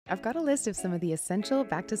I've got a list of some of the essential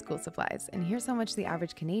back-to-school supplies, and here's how much the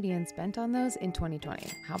average Canadian spent on those in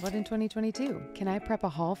 2020. How about in 2022? Can I prep a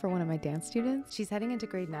haul for one of my dance students? She's heading into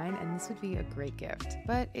grade 9, and this would be a great gift.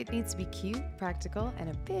 But it needs to be cute, practical, and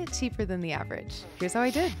a bit cheaper than the average. Here's how I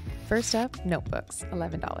did. First up, notebooks,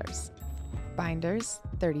 $11. Binders,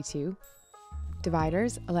 $32.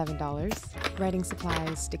 Dividers, $11. Writing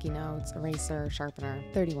supplies, sticky notes, eraser, sharpener,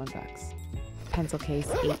 $31. Pencil case,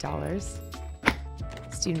 $8.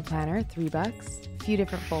 Student planner, $3. A few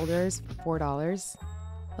different folders, $4.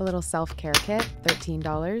 A little self-care kit,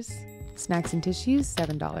 $13. Snacks and tissues,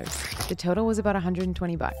 $7. The total was about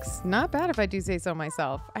 $120. Not bad if I do say so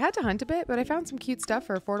myself. I had to hunt a bit, but I found some cute stuff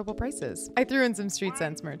for affordable prices. I threw in some Street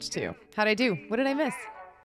Sense merch too. How'd I do? What did I miss?